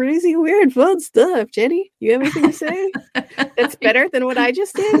more crazy, weird, fun stuff. Jenny, you have anything to say that's better than what I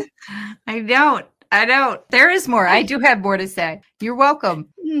just did? I don't. There is more. I do have more to say. You're welcome.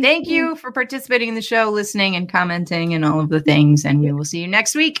 Thank you for participating in the show, listening and commenting and all of the things. And we will see you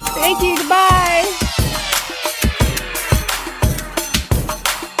next week. Thank you. Goodbye.